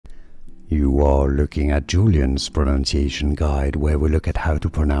You are looking at Julian's pronunciation guide, where we look at how to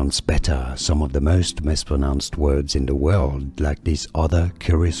pronounce better some of the most mispronounced words in the world, like this other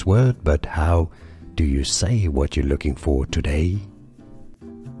curious word. But how do you say what you're looking for today?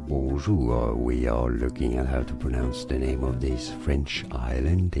 Bonjour, we are looking at how to pronounce the name of this French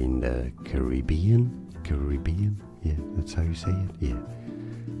island in the Caribbean. Caribbean? Yeah, that's how you say it? Yeah.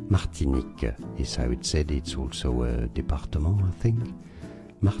 Martinique is how it's said. It's also a département, I think.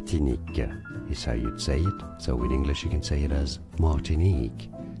 Martinique is how you'd say it. So in English you can say it as Martinique.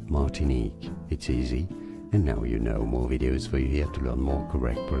 Martinique. It's easy. And now you know. More videos for you here to learn more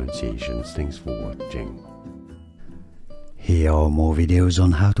correct pronunciations. Thanks for watching. Here are more videos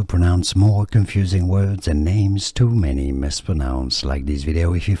on how to pronounce more confusing words and names too many mispronounced. Like this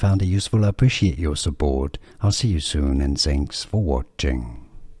video if you found it useful. I appreciate your support. I'll see you soon and thanks for watching.